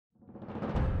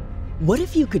What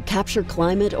if you could capture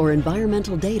climate or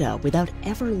environmental data without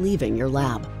ever leaving your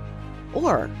lab?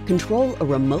 Or control a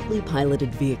remotely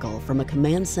piloted vehicle from a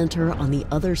command center on the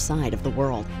other side of the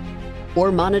world?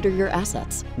 Or monitor your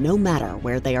assets, no matter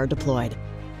where they are deployed?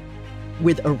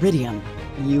 With Iridium,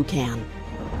 you can.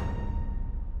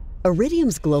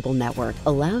 Iridium's global network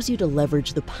allows you to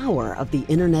leverage the power of the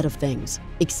Internet of Things,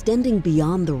 extending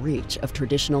beyond the reach of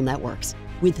traditional networks.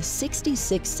 With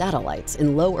 66 satellites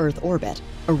in low Earth orbit,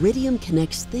 Iridium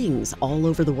connects things all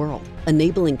over the world,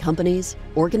 enabling companies,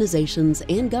 organizations,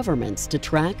 and governments to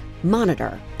track,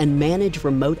 monitor, and manage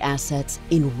remote assets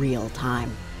in real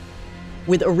time.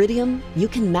 With Iridium, you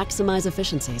can maximize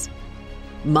efficiencies,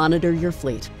 monitor your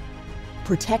fleet,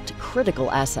 protect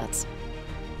critical assets,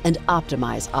 and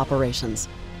optimize operations,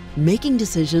 making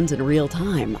decisions in real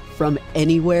time from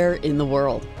anywhere in the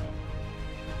world.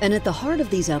 And at the heart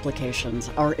of these applications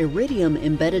are Iridium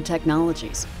embedded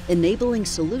technologies, enabling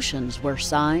solutions where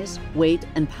size, weight,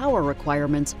 and power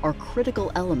requirements are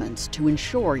critical elements to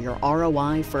ensure your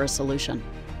ROI for a solution.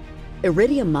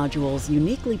 Iridium modules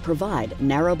uniquely provide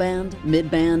narrowband,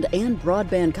 midband, and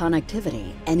broadband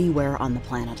connectivity anywhere on the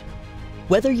planet.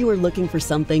 Whether you are looking for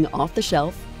something off the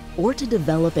shelf or to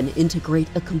develop and integrate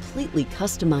a completely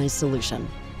customized solution,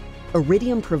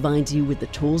 Iridium provides you with the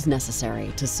tools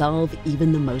necessary to solve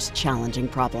even the most challenging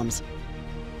problems.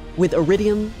 With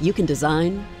Iridium, you can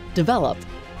design, develop,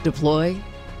 deploy,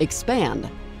 expand,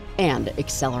 and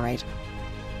accelerate.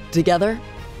 Together,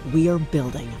 we are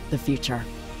building the future.